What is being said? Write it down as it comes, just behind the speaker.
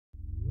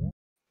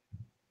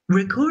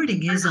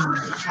Recording is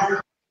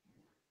on.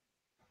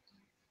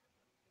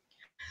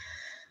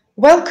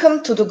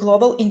 Welcome to the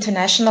Global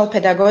International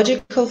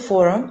Pedagogical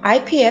Forum,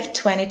 IPF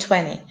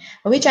 2020,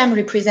 which I'm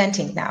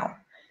representing now.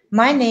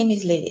 My name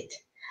is Lilith,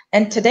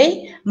 and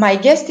today my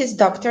guest is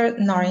Dr.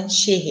 Noreen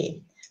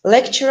Sheehy,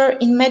 lecturer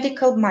in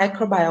medical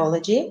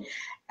microbiology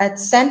at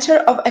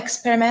Centre of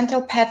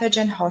Experimental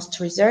Pathogen Host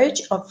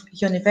Research of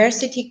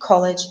University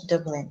College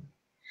Dublin.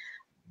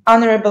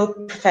 Honorable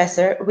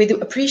Professor, we do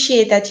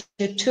appreciate that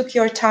you took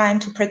your time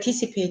to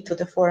participate to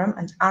the forum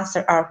and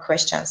answer our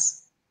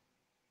questions.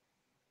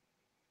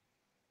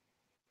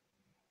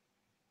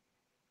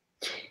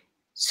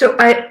 So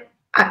I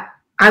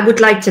would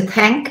like to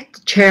thank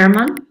the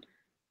chairman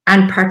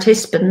and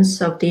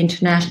participants of the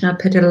International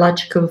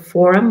Pedagogical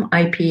Forum,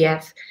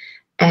 IPF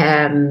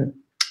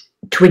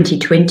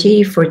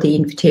 2020, for the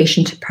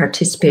invitation to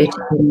participate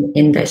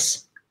in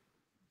this.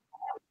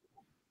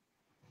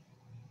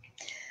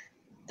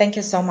 Thank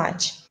you so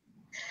much.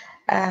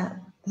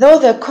 Though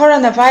the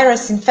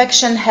coronavirus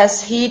infection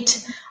has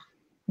hit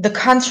the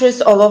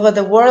countries all over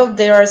the world,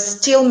 there are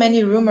still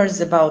many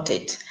rumors about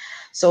it.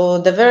 So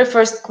the very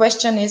first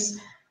question is,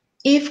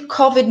 if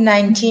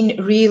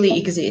COVID-19 really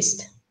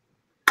exists?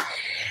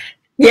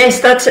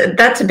 Yes,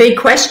 that's a big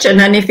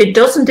question. And if it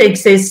doesn't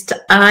exist,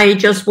 I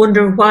just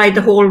wonder why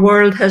the whole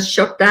world has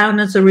shut down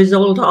as a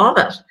result of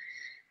it.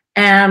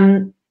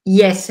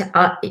 Yes,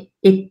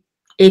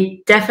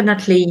 it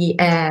definitely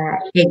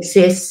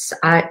exists.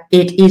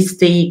 It is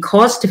the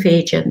causative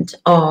agent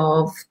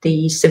of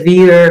the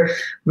severe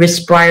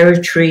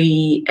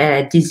respiratory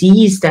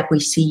disease that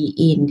we see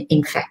in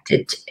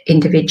infected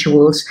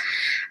individuals.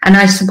 And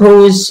I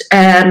suppose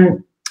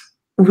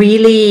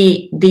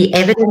really the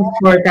evidence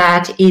for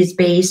that is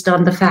based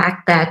on the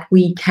fact that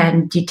we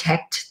can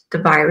detect the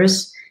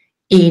virus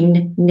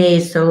in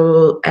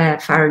nasal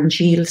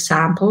pharyngeal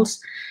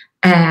samples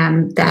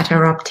that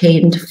are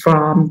obtained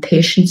from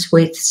patients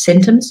with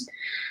symptoms.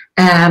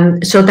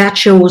 So that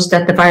shows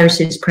that the virus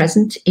is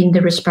present in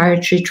the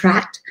respiratory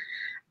tract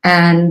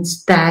and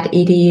that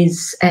it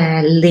is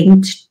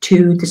linked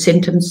to the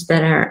symptoms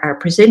that are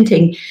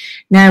presenting.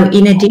 Now,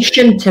 in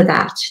addition to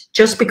that,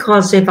 just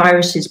because a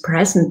virus is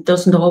present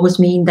doesn't always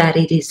mean that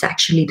it is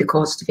actually the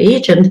causative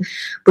agent,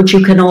 but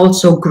you can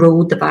also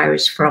grow the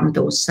virus from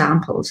those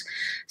samples.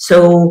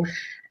 So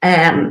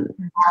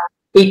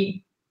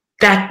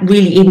that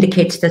really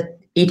indicates that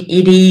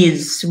it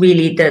is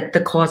really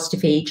the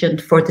causative agent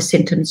for the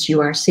symptoms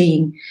you are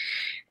seeing.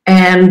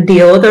 And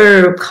the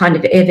other kind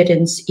of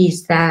evidence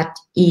is that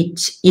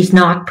it is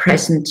not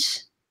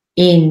present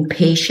in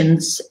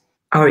patients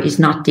or is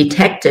not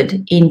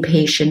detected in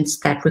patients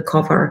that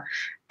recover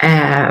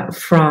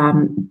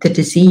from the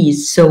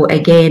disease. So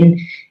again,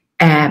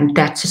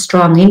 that's a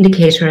strong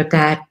indicator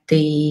that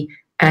the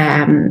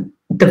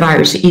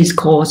virus is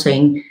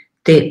causing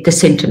the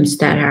symptoms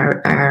that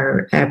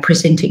are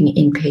presenting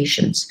in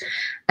patients.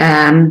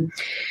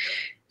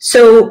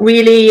 So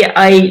really,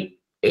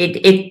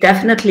 it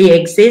definitely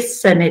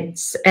exists, and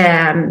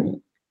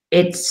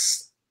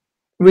it's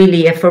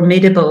really a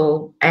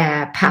formidable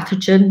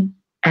pathogen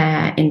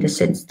in the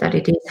sense that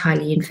it is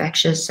highly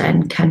infectious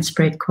and can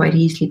spread quite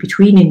easily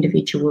between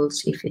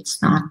individuals if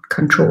it's not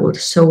controlled.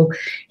 So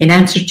in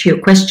answer to your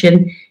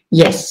question,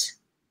 yes,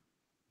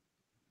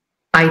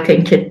 I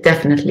think it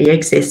definitely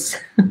exists.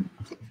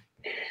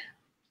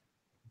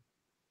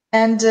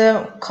 And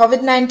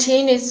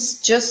COVID-19 is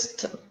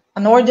just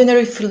an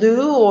ordinary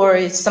flu, or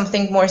is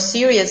something more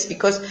serious?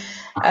 Because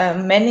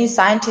many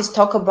scientists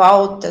talk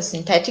about the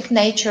synthetic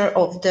nature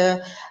of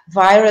the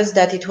virus,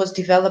 that it was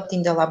developed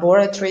in the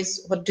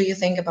laboratories. What do you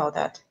think about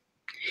that?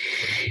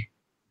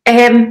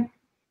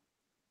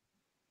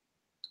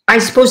 I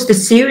suppose the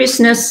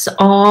seriousness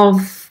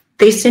of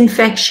this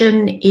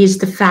infection is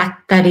the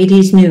fact that it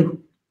is new.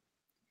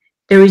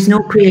 There is no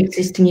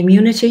pre-existing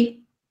immunity.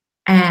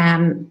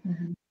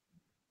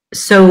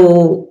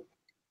 So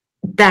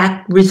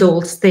that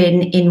results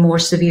then in more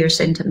severe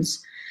symptoms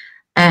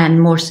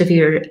and more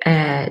severe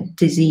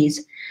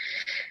disease.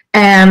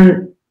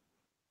 Now,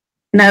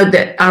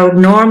 our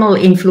normal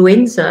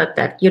influenza,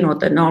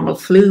 the normal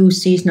flu,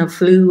 seasonal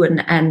flu,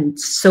 and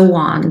so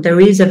on, there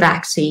is a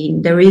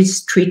vaccine, there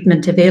is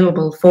treatment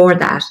available for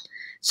that.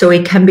 So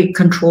it can be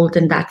controlled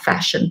in that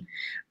fashion.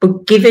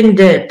 But given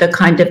the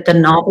kind of the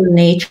novel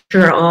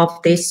nature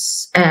of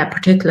this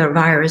particular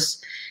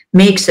virus,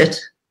 makes it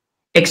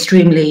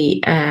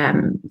extremely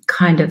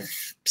kind of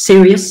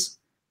serious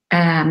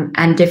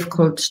and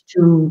difficult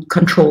to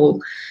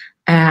control.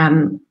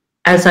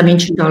 As I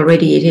mentioned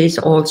already, it is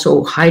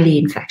also highly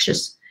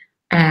infectious.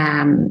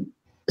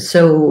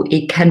 So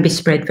it can be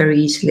spread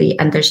very easily,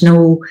 and there's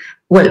no,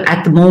 well,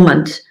 at the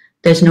moment,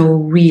 there's no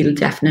real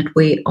definite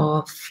way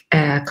of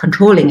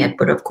controlling it.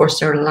 But of course,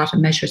 there are a lot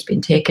of measures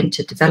being taken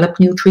to develop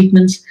new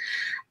treatments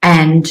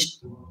and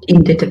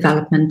in the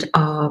development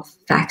of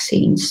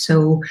vaccines.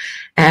 So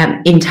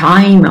in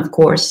time, of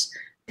course,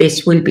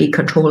 this will be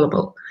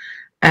controllable.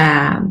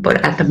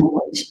 But at the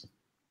moment,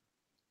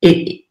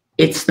 it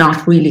it's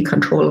not really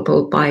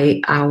controllable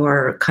by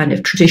our kind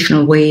of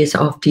traditional ways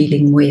of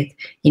dealing with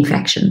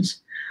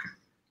infections.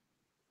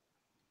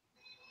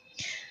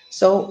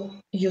 So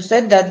you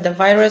said that the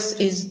virus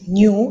is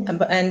new and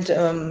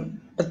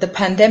but the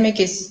pandemic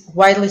is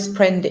widely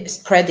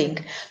spreading.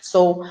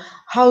 So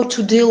how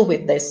to deal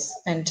with this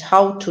and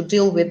how to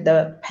deal with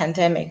the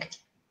pandemic?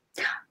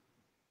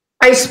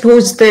 I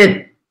suppose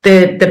that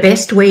the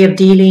best way of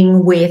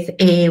dealing with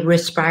a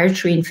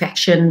respiratory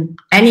infection,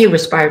 any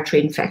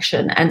respiratory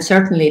infection, and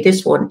certainly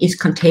this one, is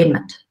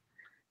containment.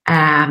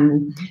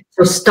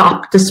 So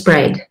stop the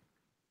spread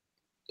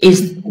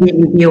is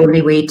really the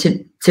only way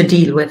to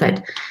deal with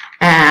it.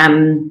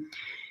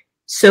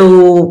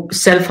 So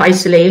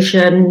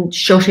self-isolation,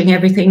 shutting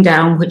everything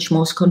down, which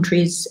most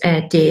countries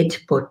did,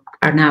 but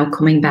are now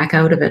coming back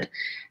out of it,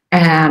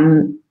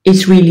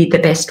 is really the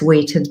best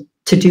way to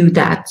do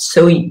that.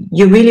 So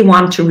you really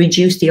want to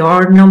reduce the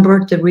R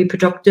number, the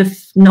reproductive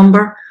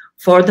number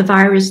for the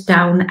virus,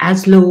 down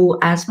as low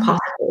as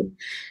possible.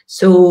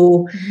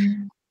 So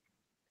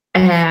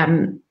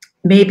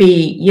maybe,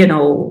 you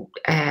know,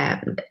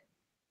 and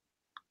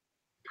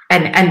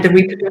the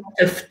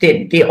reproductive,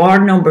 the R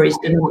number is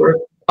the number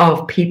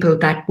of people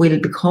that will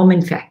become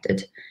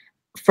infected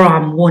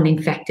from one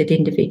infected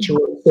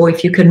individual. So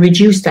if you can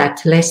reduce that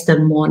to less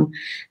than one,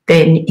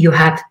 then you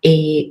have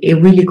a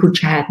really good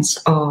chance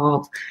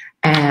of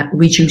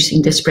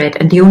reducing the spread.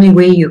 And the only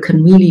way you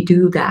can really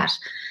do that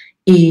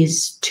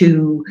is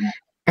to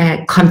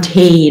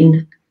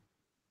contain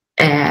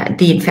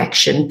the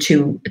infection,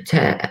 to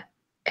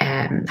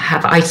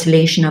have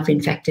isolation of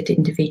infected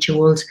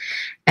individuals,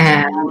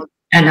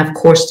 and of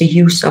course the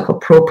use of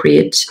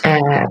appropriate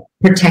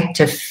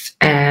protective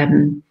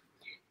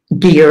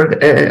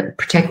gear,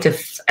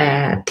 protective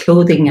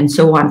clothing and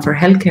so on for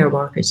healthcare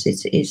workers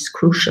is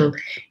crucial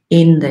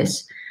in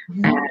this.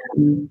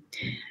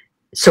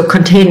 So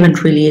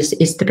containment really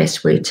is the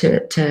best way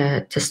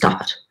to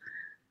stop it,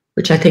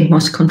 which I think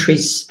most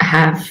countries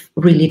have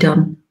really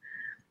done.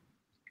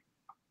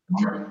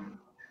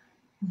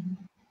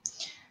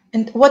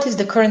 And what is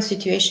the current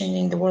situation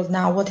in the world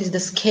now? What is the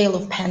scale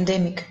of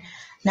pandemic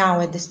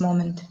now at this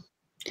moment?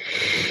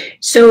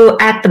 So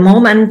at the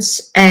moment,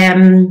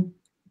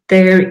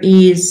 there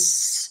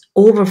is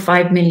over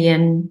 5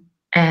 million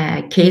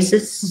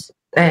cases,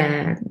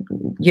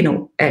 you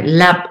know,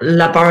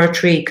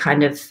 laboratory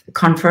kind of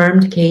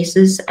confirmed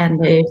cases, and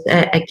there's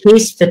a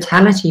case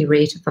fatality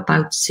rate of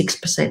about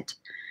 6%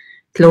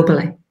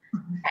 globally.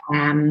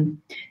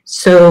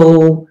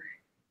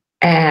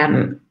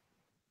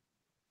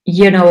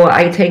 You know,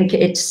 I think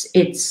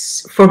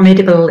it's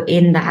formidable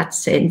in that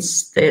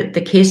sense.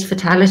 The case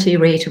fatality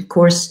rate, of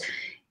course,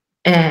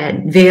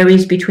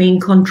 varies between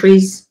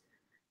countries.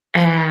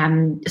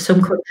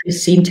 Some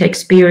countries seem to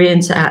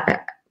experience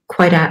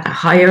quite a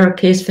higher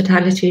case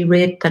fatality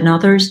rate than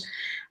others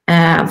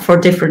for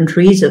different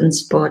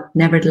reasons, but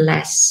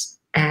nevertheless,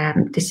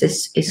 this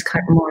is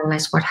kind of more or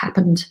less what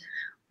happened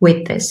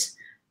with this.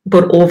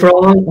 But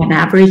overall, on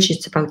average,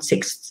 it's about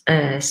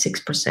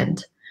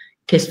 6%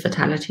 case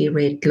fatality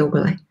rate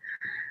globally.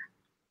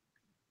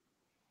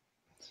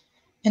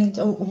 And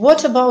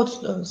what about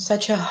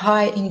such a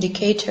high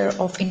indicator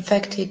of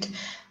infected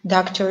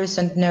doctors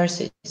and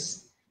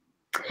nurses?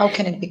 How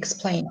can it be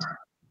explained?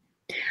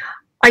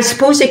 I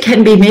suppose it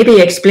can be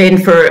maybe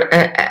explained for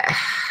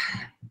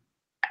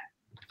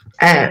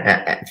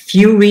a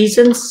few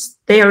reasons.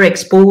 They are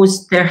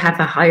exposed, they have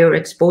a higher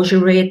exposure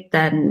rate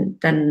than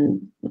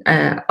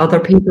other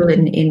people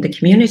in the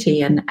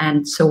community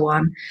and so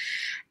on.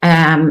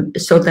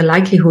 So the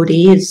likelihood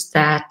is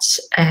that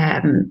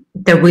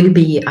there will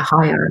be a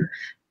higher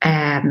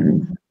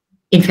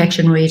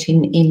infection rate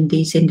in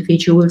these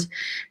individuals.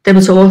 There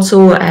was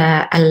also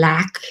a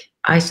lack,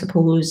 I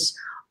suppose,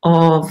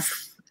 of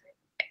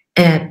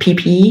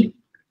PPE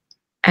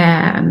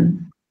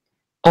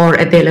or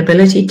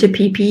availability to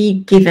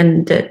PPE,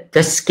 given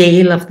the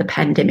scale of the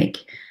pandemic.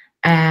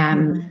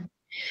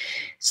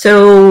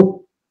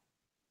 So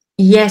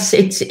yes,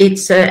 it's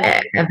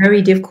a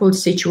very difficult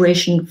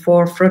situation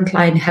for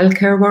frontline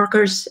healthcare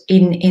workers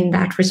in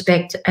that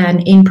respect,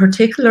 and in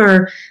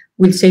particular,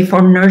 we'll say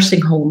for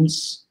nursing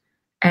homes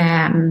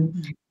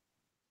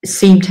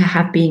seem to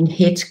have been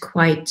hit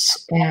quite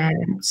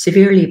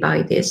severely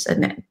by this,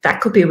 and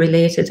that could be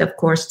related, of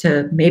course,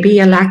 to maybe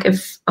a lack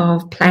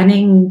of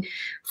planning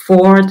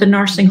for the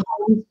nursing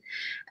homes,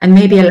 and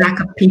maybe a lack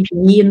of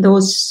PPE in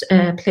those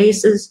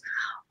places.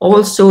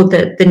 Also,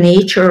 the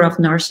nature of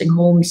nursing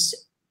homes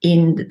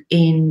in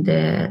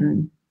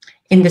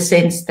the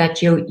sense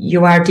that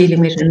you are dealing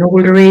with an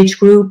older age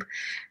group,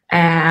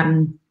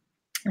 and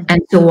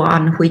so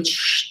on,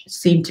 which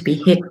seem to be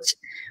hit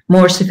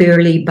more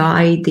severely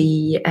by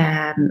the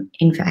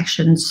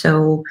infection.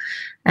 So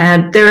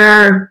there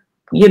are,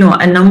 you know,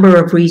 a number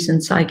of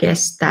reasons, I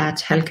guess, that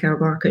healthcare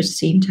workers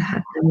seem to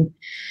have been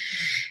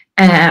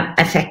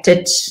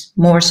affected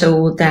more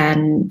so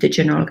than the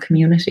general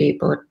community,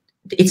 but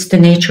it's the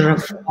nature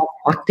of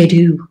what they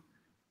do.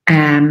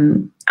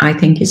 I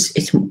think is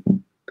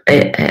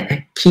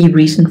a key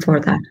reason for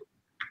that.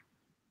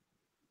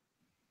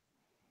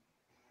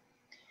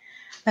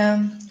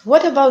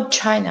 What about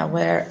China,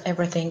 where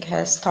everything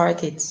has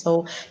started?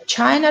 So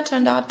China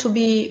turned out to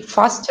be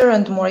faster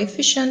and more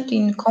efficient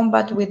in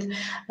combat with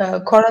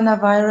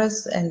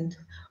coronavirus, and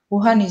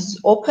Wuhan is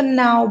open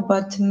now,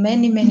 but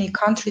many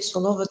countries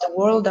all over the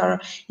world are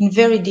in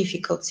very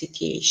difficult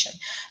situation.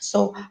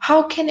 So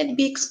how can it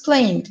be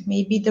explained?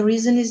 Maybe the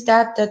reason is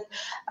that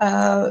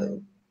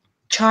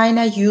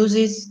China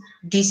uses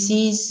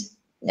disease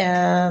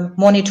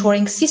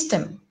monitoring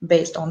system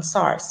based on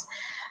SARS.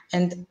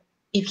 And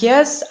if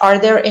yes, are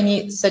there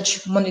any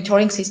such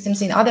monitoring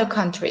systems in other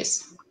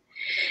countries?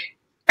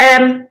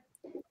 I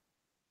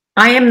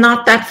am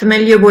not that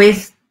familiar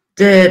with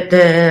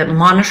the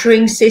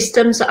monitoring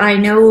systems. I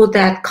know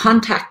that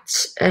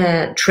contact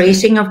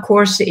tracing, of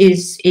course,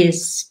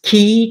 is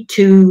key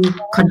to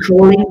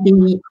controlling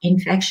the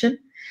infection.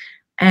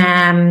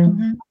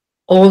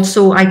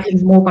 Also, I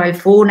think mobile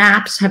phone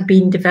apps have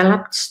been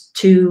developed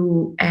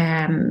to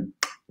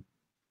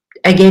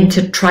again,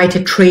 to try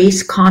to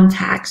trace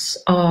contacts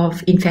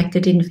of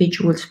infected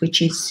individuals,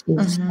 which is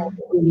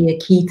really a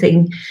key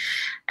thing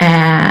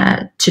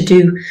to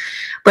do.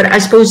 But I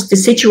suppose the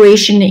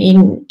situation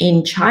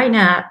in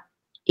China,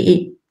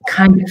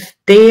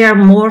 they are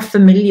more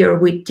familiar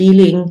with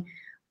dealing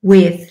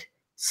with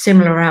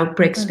similar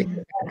outbreaks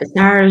because of the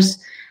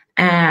SARS.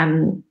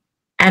 And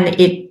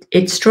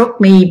it struck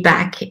me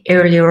back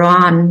earlier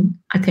on,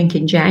 I think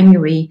in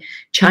January,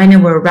 China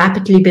were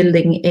rapidly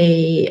building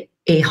a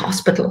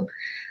hospital,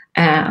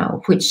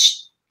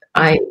 which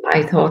I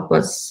thought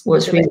was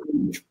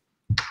really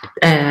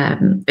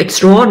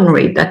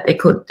extraordinary that they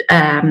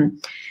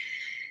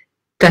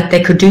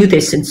could do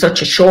this in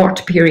such a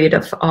short period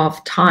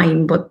of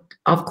time. But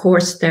of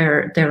course,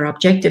 their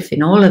objective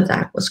in all of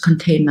that was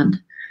containment,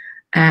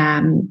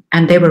 and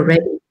they were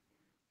ready,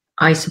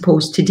 I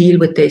suppose, to deal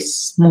with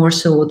this more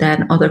so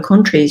than other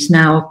countries.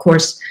 Now, of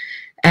course,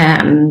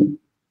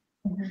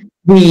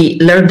 we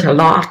learned a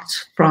lot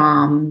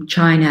from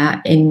China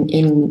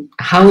in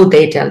how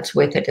they dealt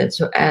with it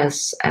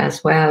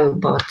as well.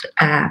 But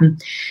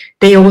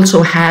they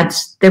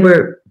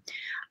were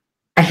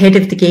ahead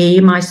of the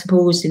game, I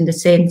suppose, in the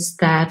sense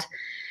that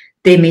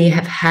they may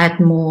have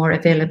had more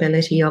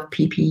availability of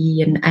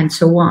PPE and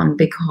so on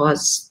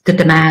because the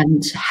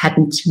demand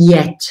hadn't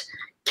yet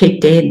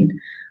kicked in.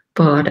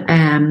 But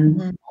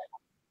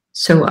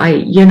so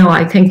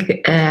I think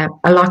a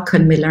lot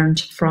can be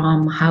learned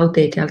from how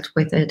they dealt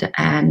with it.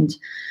 And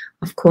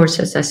of course,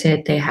 as I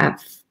said,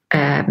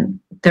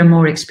 they're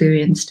more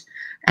experienced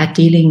at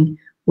dealing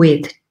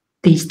with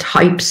these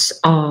types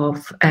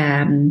of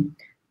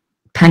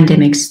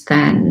pandemics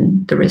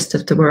than the rest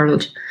of the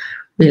world,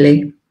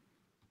 really.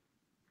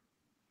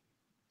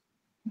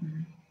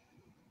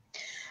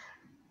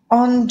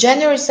 On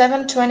January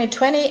 7,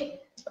 2020,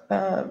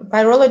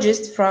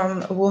 virologists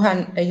from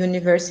Wuhan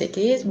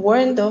University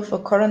warned of a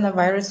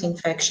coronavirus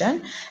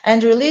infection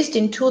and released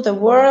into the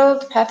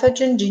world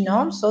pathogen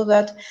genome so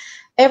that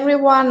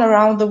everyone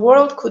around the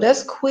world could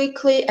as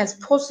quickly as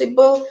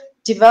possible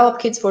develop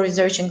kits for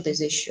researching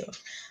this issue.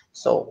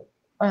 So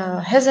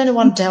has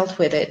anyone dealt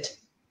with it?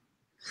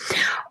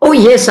 Oh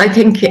yes, I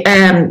think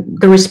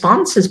the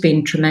response has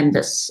been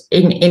tremendous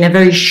in a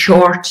very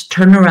short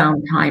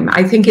turnaround time.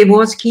 I think it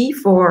was key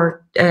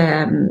for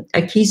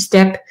a key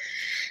step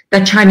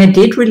that China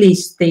did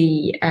release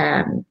the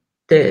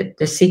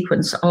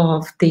sequence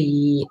of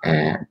the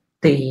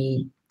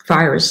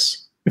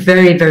virus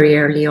very, very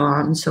early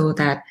on, so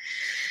that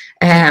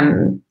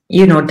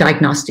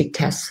diagnostic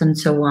tests and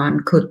so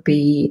on could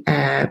be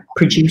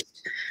produced.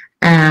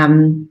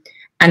 And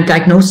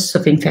diagnosis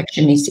of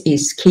infection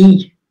is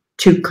key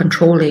to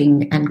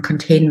controlling and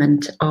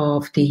containment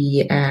of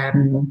the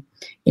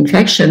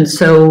infection.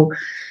 So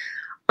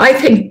I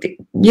think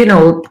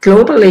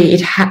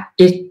globally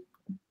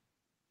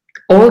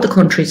all the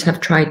countries have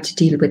tried to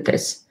deal with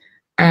this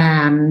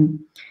and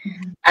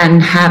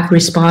have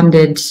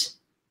responded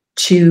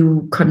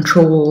to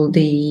control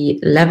the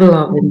level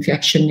of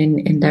infection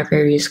in their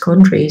various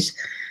countries.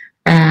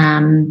 So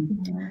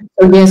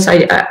yes,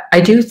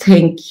 I do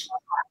think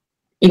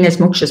in as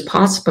much as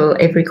possible,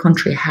 every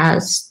country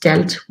has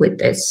dealt with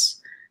this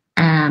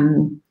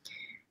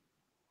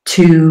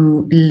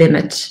to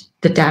limit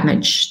the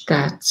damage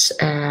that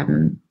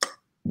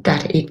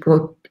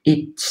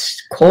it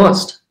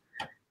caused.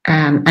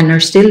 And are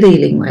still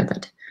dealing with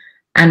it,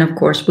 and of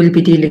course we'll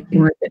be dealing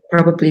with it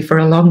probably for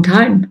a long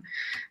time.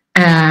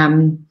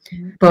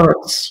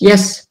 But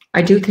yes,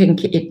 I do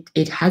think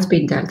it has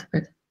been dealt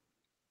with.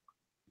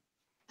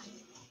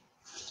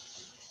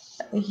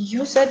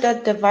 You said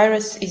that the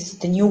virus is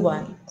the new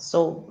one.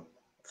 So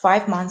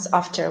 5 months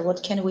after,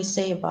 what can we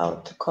say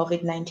about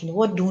COVID-19?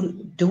 What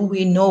do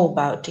we know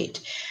about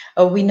it?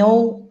 We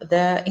know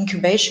the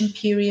incubation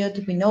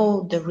period, we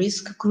know the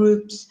risk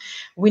groups,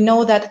 we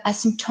know that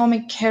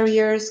asymptomatic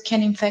carriers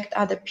can infect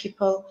other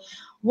people.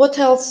 What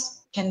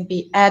else can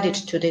be added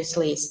to this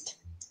list?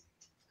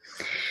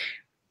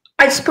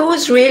 I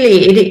suppose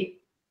really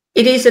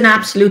it is an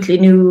absolutely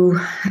new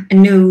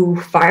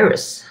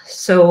virus.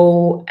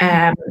 So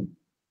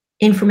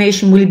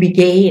information will be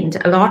gained,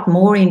 a lot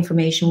more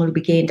information will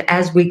be gained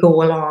as we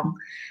go along.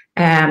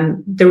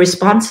 The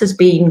response has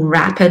been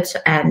rapid,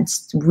 and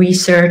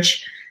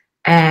research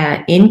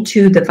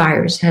into the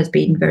virus has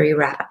been very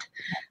rapid,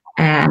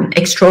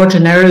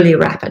 extraordinarily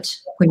rapid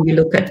when you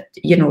look at,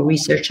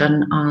 research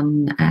on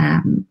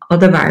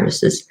other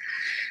viruses.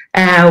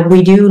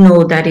 We do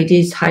know that it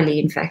is highly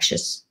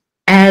infectious,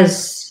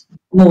 as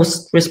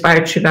most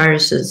respiratory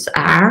viruses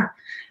are.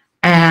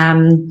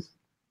 And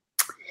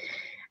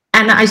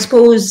I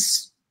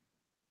suppose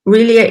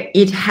really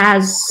it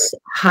has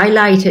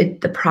highlighted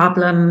the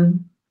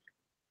problem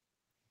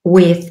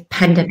with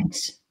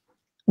pandemics.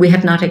 We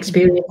have not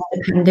experienced a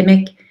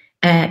pandemic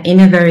in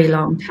a very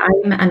long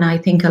time, and I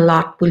think a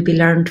lot will be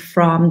learned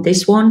from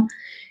this one.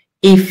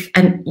 So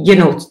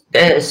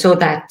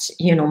that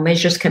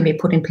measures can be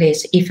put in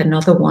place if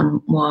another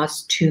one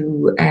was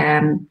to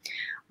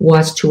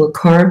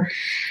occur.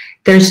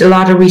 There's a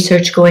lot of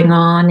research going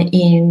on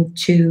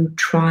into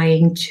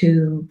trying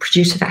to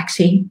produce a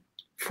vaccine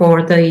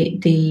for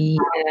the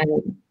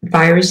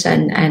virus,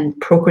 and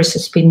progress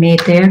has been made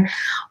there.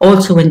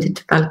 Also in the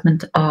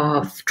development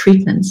of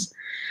treatments.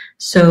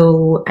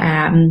 So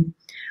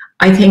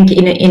I think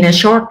in a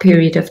short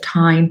period of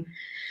time,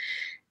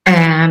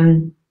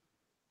 an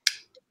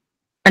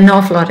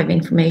awful lot of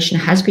information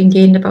has been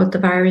gained about the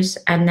virus,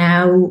 and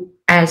now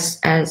as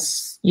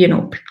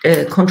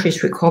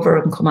countries recover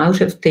and come out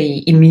of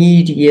the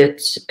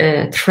immediate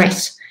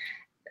threat,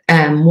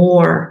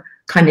 more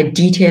kind of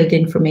detailed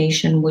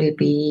information will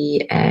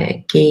be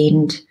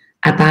gained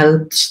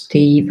about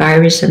the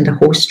virus and the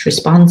host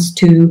response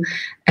to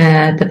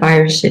the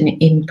virus,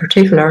 in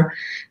particular,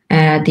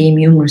 the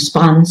immune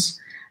response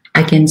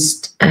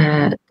against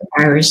the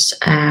virus.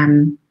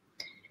 A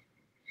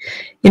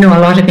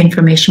lot of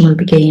information will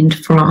be gained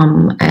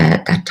from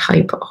that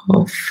type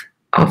of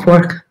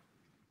work.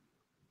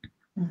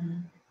 Mm-hmm.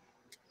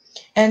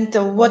 And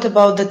what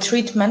about the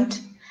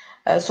treatment?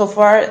 So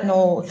far,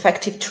 no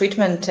effective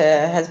treatment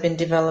has been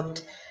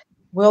developed.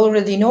 We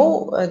already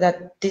know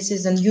that this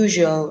is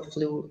unusual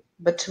flu,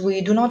 but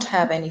we do not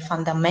have any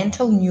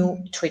fundamental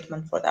new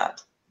treatment for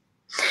that.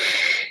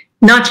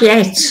 Not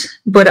yet,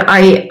 but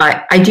I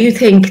do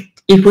think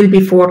it will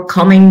be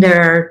forthcoming.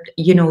 There are,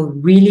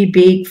 really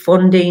big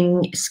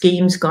funding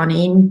schemes gone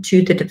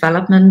into the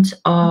development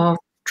of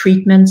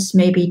treatments,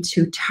 maybe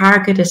to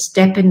target a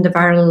step in the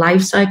viral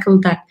life cycle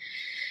that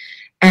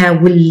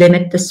will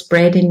limit the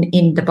spread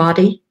in the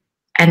body,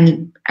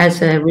 and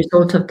as a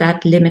result of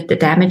that, limit the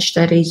damage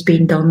that is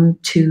being done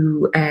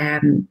to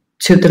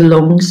the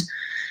lungs.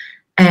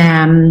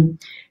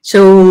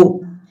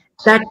 So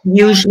that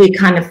usually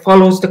kind of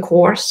follows the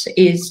course,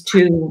 is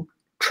to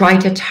try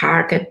to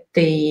target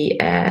the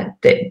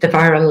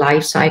viral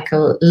life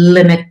cycle,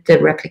 limit the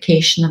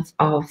replication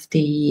of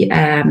the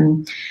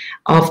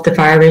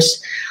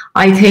virus.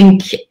 I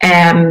think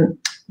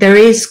there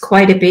is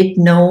quite a bit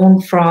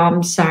known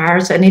from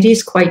SARS, and it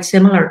is quite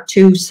similar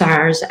to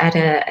SARS at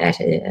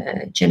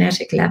a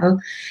genetic level.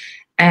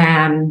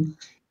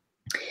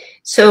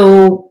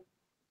 So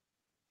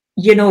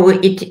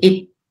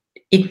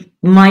it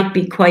might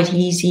be quite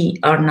easy,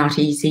 or not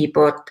easy,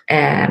 but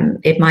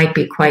it might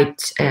be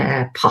quite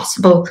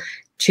possible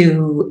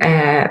to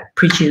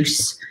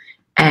produce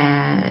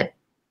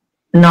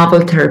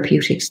novel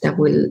therapeutics that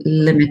will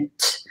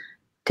limit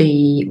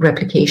the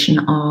replication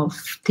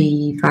of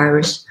the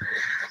virus.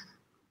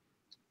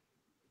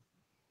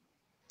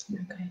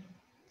 Okay.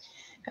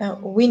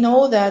 We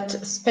know that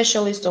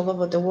specialists all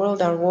over the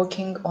world are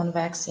working on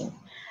vaccine.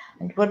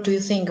 And what do you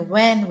think,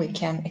 when we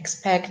can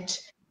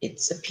expect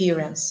its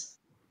appearance?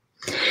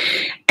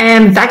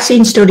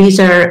 Vaccine studies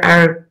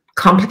are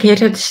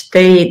complicated.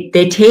 They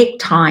take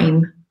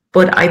time,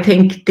 but I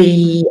think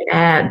the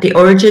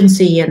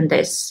urgency in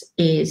this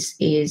is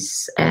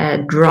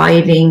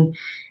driving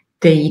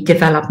the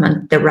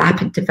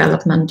rapid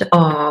development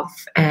of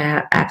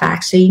a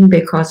vaccine,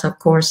 because of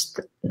course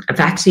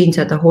vaccines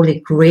are the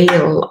holy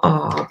grail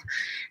of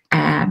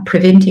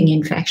preventing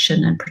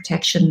infection and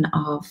protection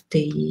of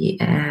the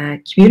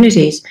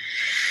communities.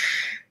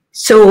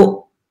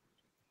 So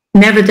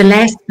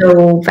nevertheless,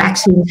 though,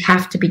 vaccines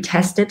have to be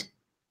tested.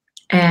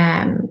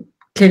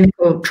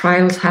 Clinical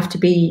trials have to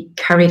be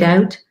carried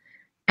out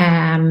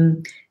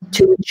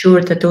to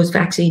ensure that those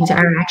vaccines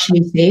are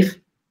actually safe.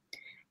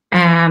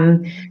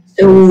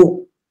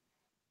 So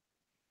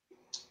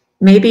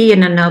maybe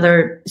in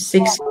another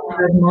 6 to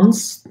 12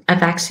 months,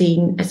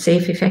 a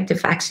safe,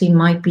 effective vaccine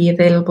might be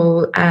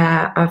available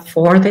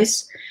for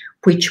this,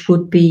 which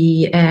would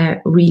be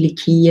really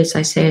key, as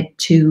I said,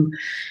 to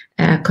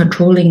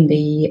controlling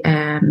the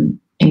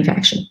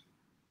infection.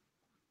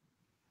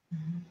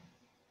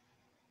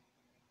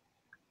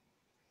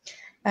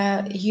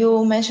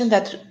 You mentioned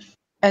that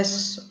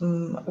as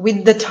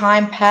with the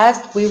time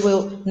passed, we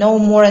will know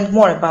more and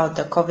more about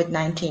the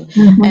COVID-19.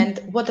 Mm-hmm. And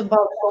what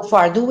about so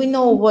far? Do we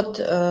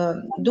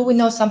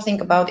know something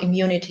about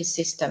immunity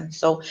system?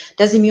 So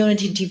does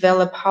immunity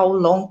develop? How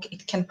long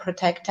it can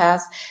protect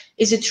us?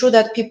 Is it true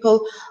that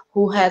people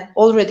who had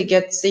already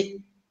get sick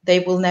they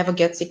will never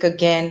get sick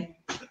again?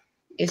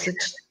 Is it,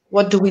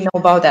 what do we know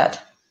about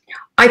that?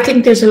 I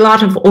think there's a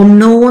lot of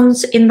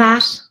unknowns in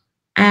that.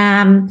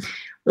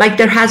 Like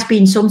there has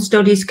been some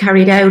studies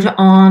carried out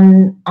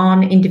on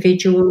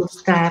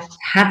individuals that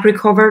have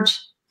recovered,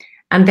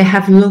 and they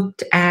have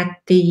looked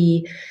at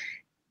the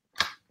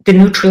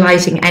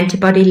neutralizing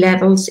antibody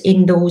levels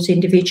in those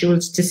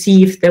individuals to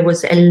see if there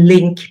was a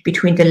link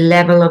between the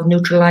level of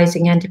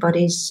neutralizing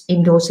antibodies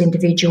in those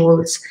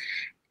individuals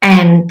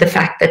and the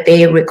fact that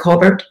they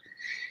recovered.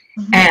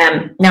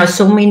 Now,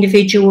 some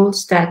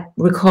individuals that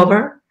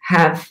recover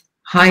have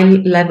high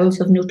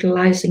levels of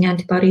neutralizing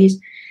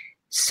antibodies,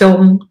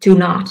 some do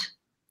not.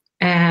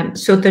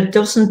 So there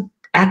doesn't,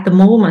 at the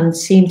moment,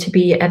 seem to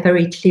be a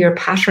very clear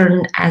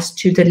pattern as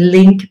to the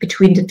link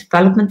between the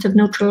development of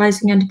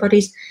neutralizing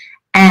antibodies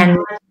and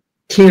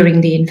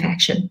clearing the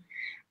infection.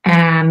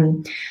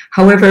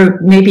 However,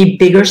 maybe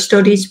bigger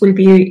studies will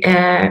be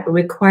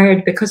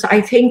required, because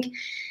I think,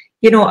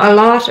 you know, a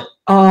lot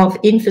of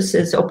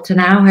emphasis up to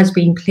now has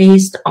been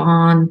placed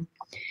on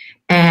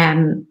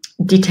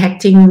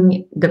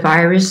detecting the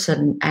virus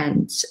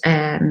and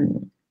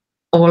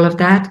all of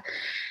that.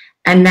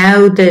 And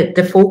now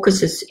the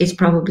focus is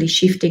probably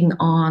shifting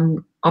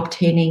on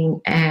obtaining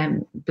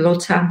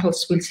blood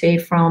samples, we'll say,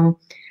 from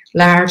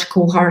large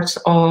cohorts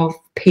of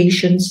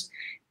patients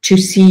to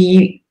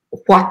see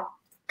what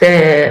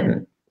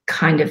the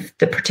kind of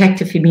the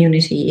protective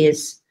immunity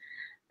is.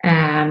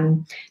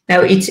 Now,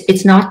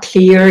 it's not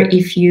clear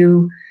if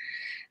you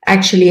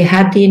actually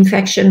had the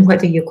infection,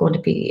 whether you're going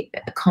to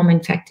become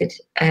infected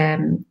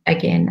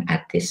again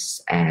at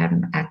this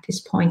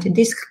point. And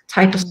this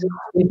type of stuff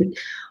will be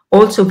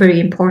also very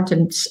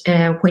important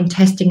when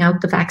testing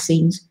out the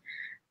vaccines,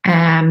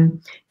 to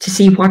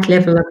see what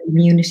level of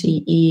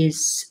immunity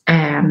is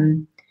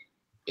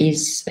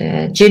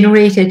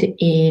generated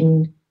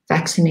in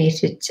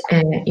vaccinated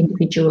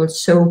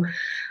individuals. So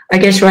I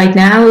guess right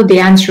now the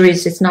answer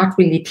is it's not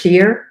really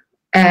clear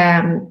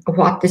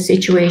what the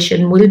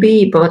situation will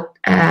be, but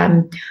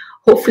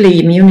hopefully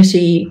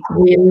immunity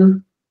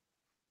will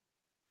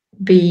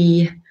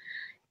be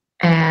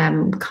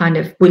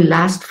will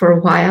last for a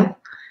while.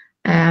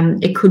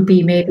 It could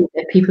be maybe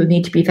that people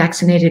need to be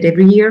vaccinated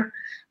every year,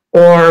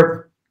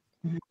 or,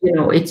 you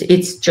know,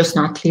 it's just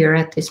not clear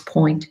at this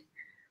point.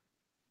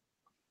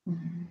 Okay.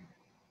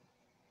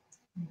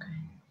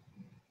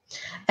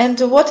 And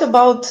what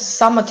about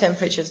summer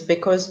temperatures?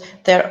 Because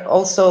there are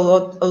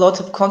also a lot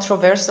of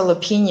controversial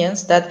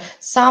opinions that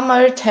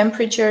summer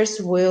temperatures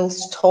will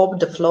stop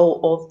the flow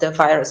of the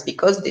virus,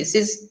 because this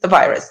is the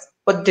virus.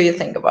 What do you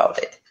think about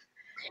it?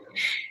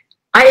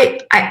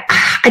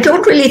 I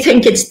don't really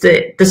think it's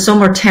the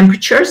summer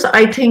temperatures.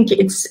 I think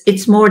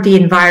it's more the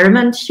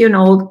environment, you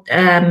know.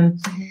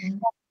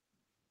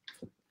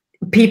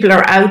 People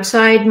are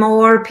outside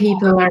more,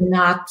 people are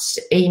not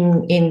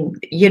in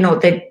you know,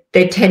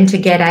 they tend to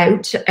get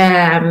out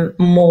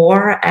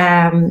more.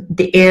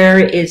 The air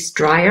is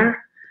drier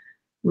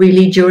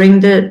really during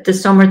the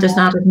summer. There's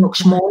not as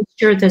much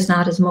moisture, there's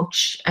not as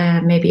much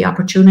maybe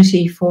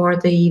opportunity for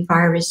the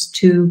virus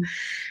to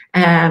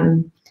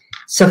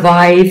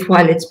survive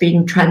while it's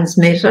being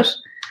transmitted.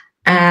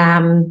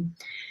 I'm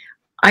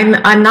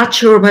not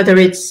sure whether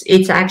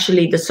it's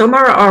actually the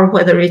summer or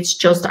whether it's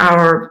just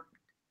our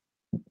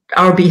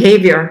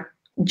behavior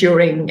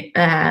during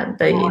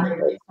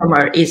the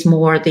summer is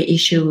more the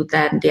issue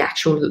than the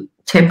actual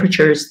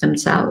temperatures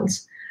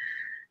themselves.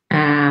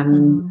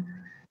 So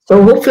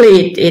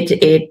hopefully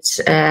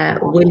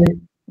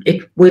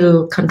it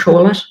will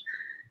control it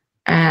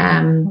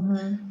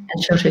and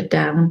shut it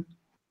down.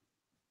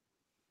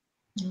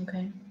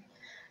 Okay.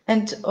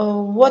 And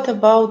what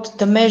about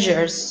the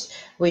measures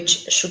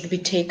which should be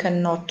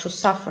taken not to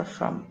suffer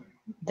from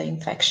the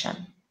infection?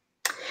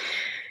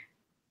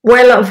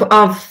 Well,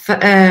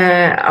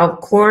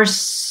 of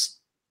course,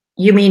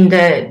 you mean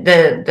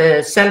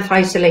the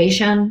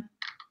self-isolation?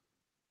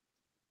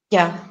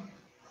 Yeah.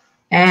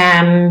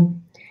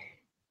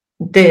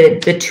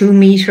 The 2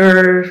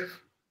 meter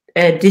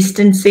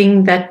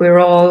distancing that we're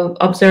all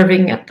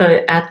observing at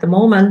the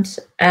moment.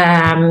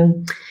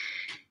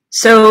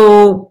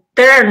 So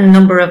there are a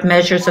number of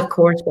measures, of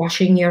course,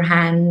 washing your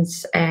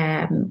hands,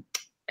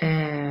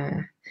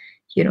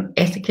 you know,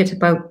 etiquette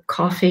about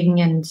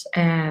coughing and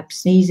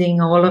sneezing,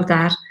 all of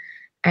that,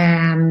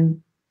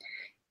 and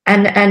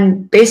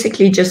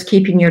basically just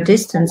keeping your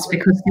distance,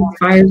 because this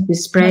virus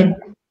is spread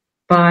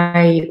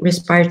by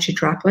respiratory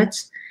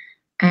droplets.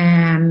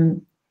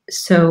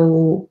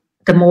 So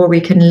the more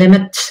we can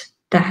limit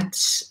that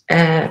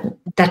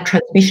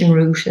transmission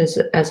route,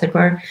 as it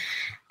were,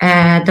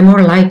 the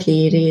more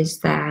likely it is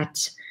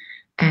that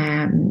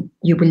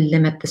you will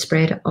limit the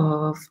spread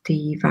of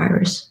the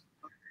virus.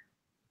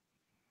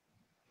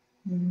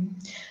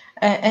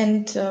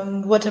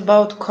 And what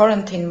about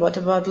quarantine? What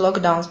about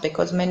lockdowns?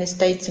 Because many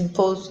states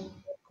impose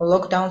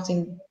lockdowns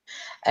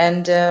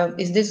and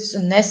is this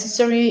a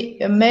necessary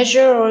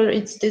measure, or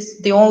is this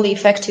the only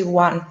effective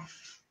one?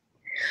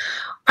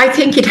 I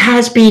think it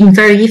has been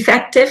very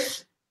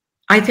effective.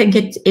 I think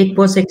it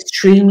was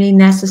extremely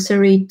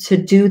necessary to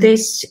do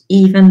this,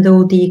 even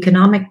though the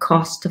economic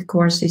cost, of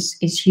course, is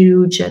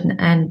huge,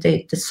 and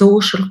the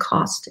social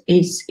cost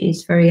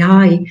is very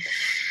high.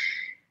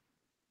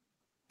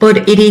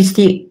 But it is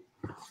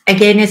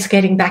again, it's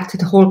getting back to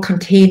the whole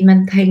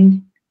containment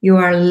thing. You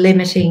are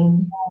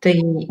limiting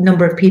the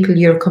number of people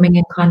you're coming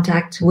in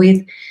contact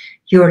with.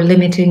 You're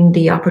limiting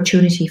the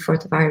opportunity for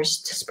the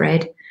virus to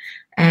spread.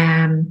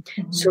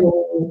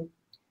 So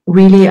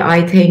really,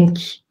 I think,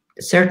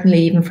 certainly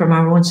even from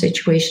our own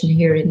situation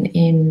here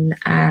in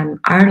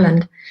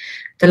Ireland,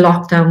 the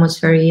lockdown was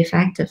very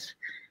effective.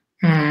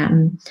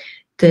 And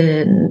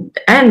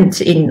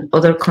in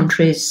other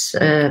countries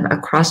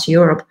across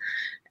Europe,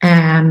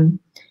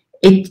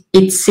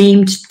 it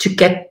seemed to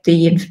get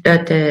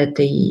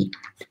the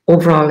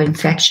overall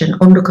infection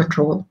under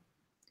control.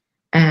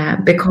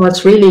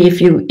 Because really,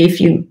 if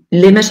you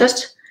limit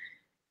it,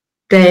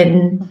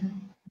 then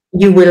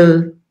you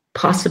will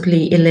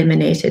possibly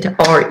eliminate it,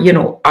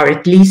 or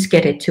at least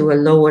get it to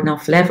a low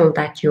enough level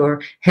that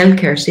your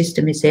healthcare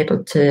system is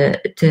able to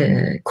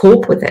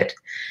cope with it.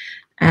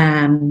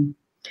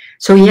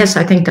 So yes,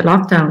 I think the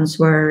lockdowns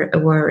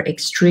were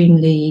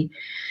extremely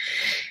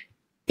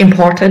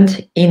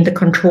important in the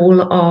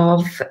control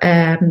of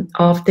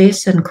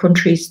this, and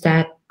countries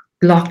that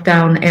locked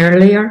down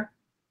earlier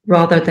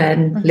rather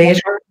than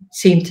later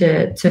seem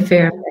to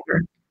fare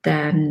better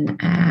than,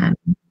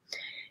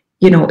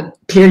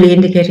 clearly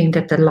indicating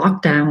that the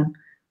lockdown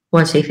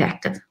was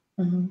effective.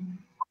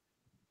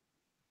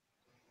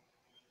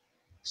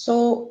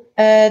 So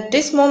at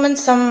this moment,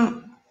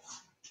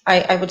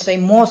 I would say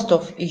most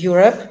of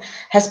Europe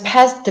has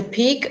passed the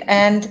peak,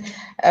 and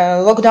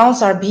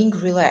lockdowns are being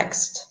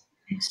relaxed.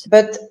 Yes.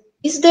 But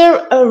is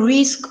there a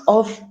risk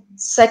of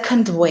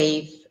second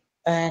wave?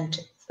 And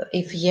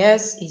if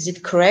yes, is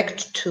it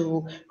correct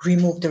to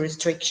remove the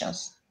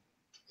restrictions?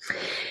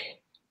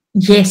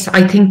 Yes,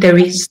 I think there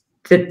is.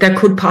 There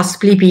could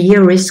possibly be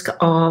a risk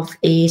of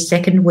a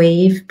second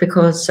wave,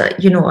 because a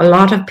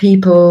lot of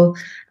people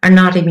are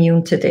not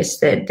immune to this.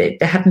 They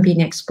haven't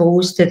been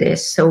exposed to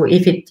this. So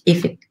if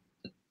it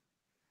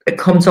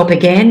comes up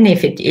again,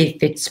 if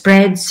it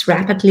spreads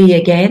rapidly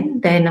again,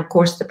 then of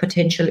course the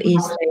potential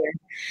is there.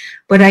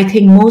 But I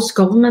think most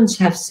governments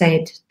have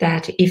said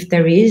that if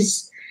there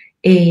is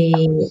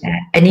an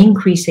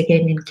increase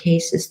again in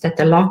cases, that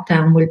the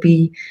lockdown will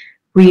be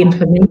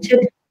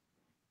re-implemented.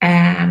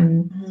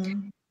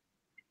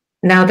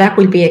 Now that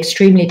will be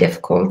extremely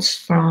difficult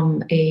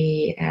from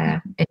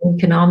an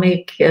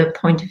economic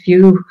point of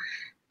view,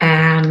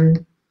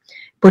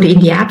 but in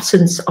the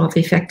absence of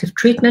effective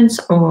treatments,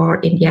 or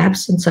in the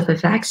absence of a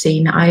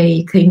vaccine,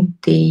 I think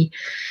the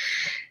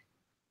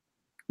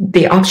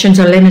options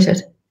are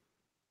limited.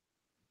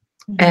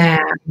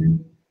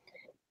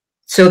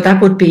 So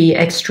that would be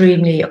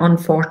extremely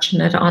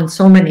unfortunate on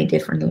so many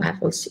different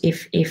levels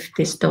if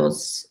this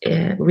does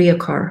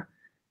reoccur.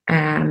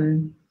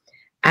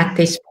 At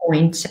this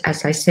point,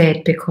 as I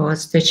said,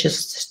 because there's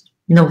just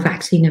no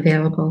vaccine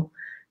available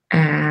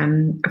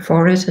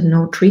for it, and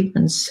no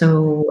treatments.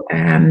 So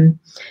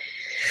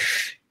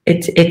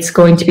it's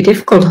going to be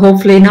difficult.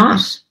 Hopefully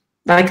not.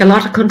 Like, a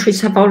lot of countries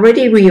have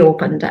already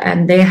reopened,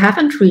 and they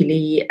haven't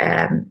really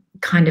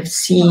kind of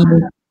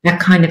seen that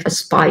kind of a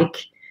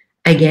spike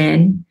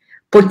again.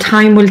 But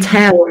time will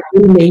tell,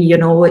 really.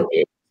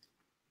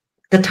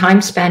 The time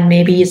span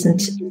maybe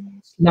isn't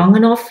long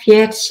enough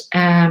yet.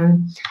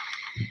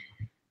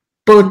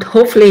 But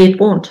hopefully it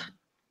won't.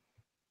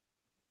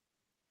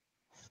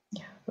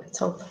 Yeah, let's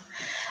hope.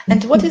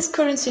 And what is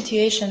current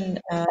situation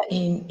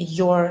in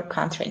your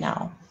country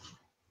now?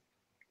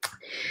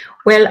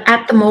 Well,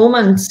 at the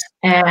moment,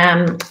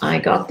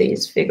 I got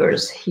these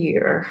figures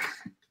here.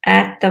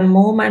 At the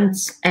moment,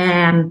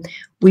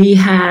 we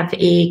have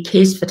a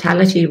case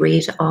fatality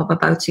rate of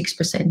about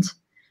 6%.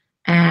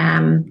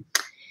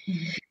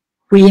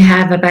 We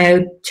have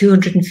about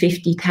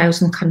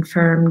 250,000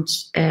 confirmed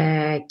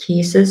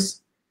cases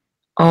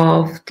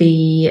of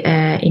the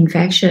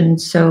infection.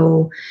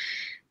 So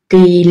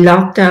the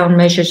lockdown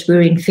measures,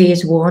 we're in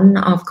phase 1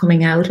 of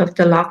coming out of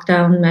the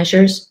lockdown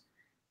measures.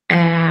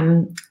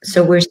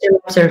 So we're still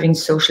observing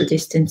social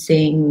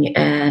distancing,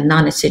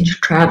 non-essential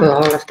travel.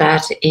 All of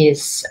that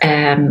is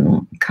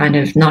kind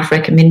of not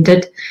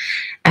recommended.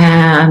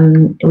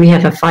 We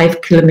have a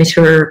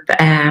 5-kilometer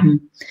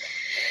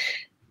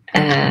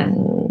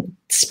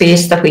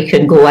space that we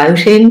can go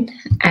out in.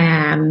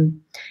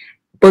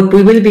 But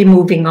we will be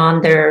moving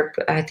on there,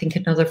 I think,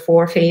 another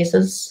 4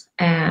 phases.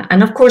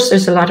 And of course,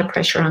 there's a lot of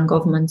pressure on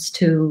governments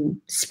to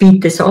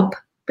speed this up,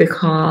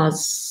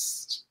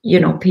 because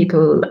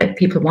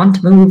people want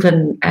to move,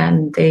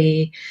 and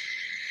they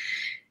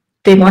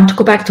want to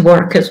go back to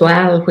work as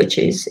well, which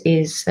is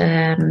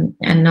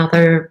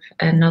another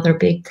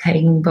big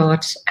thing.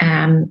 But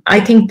I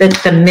think that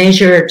the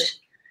measured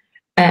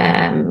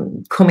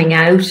coming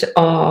out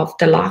of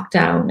the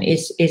lockdown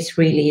is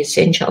really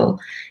essential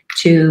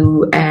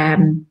to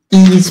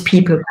ease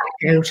people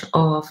back out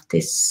of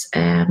this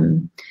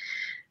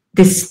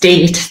this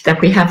state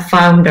that we have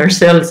found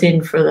ourselves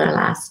in for the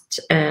last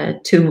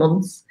 2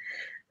 months.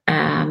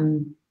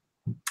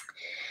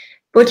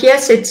 But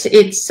yes,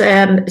 it's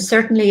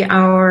certainly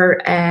our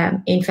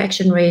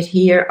infection rate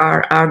here,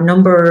 our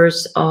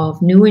numbers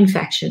of new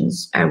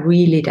infections are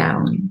really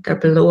down. They're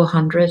below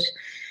 100,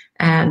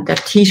 and they're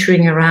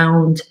teetering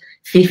around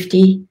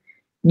 50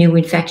 new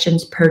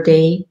infections per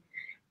day.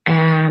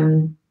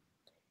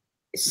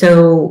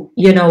 So,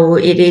 you know,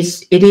 it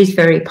is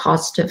very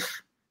positive,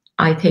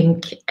 I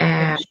think,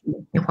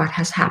 what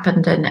has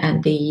happened,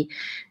 and the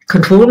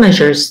control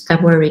measures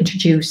that were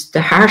introduced,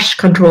 the harsh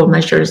control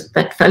measures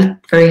that felt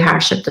very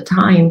harsh at the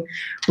time,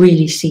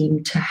 really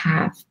seem to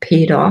have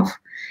paid off.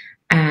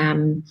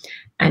 And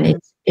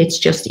it's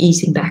just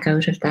easing back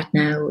out of that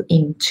now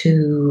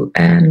into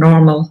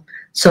normal,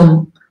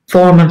 some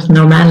form of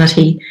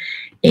normality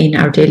in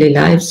our daily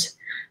lives.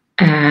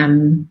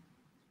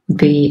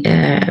 Be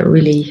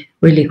really,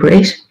 really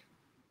great.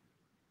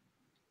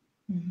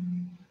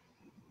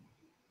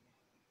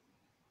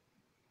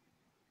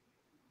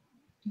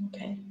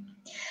 Okay.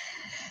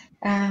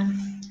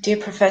 Dear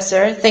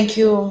Professor, thank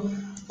you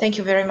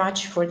very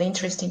much for the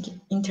interesting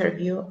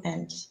interview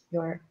and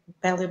your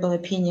valuable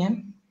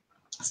opinion.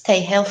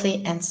 Stay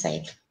healthy and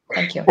safe.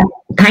 Thank you.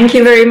 Thank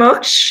you very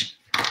much.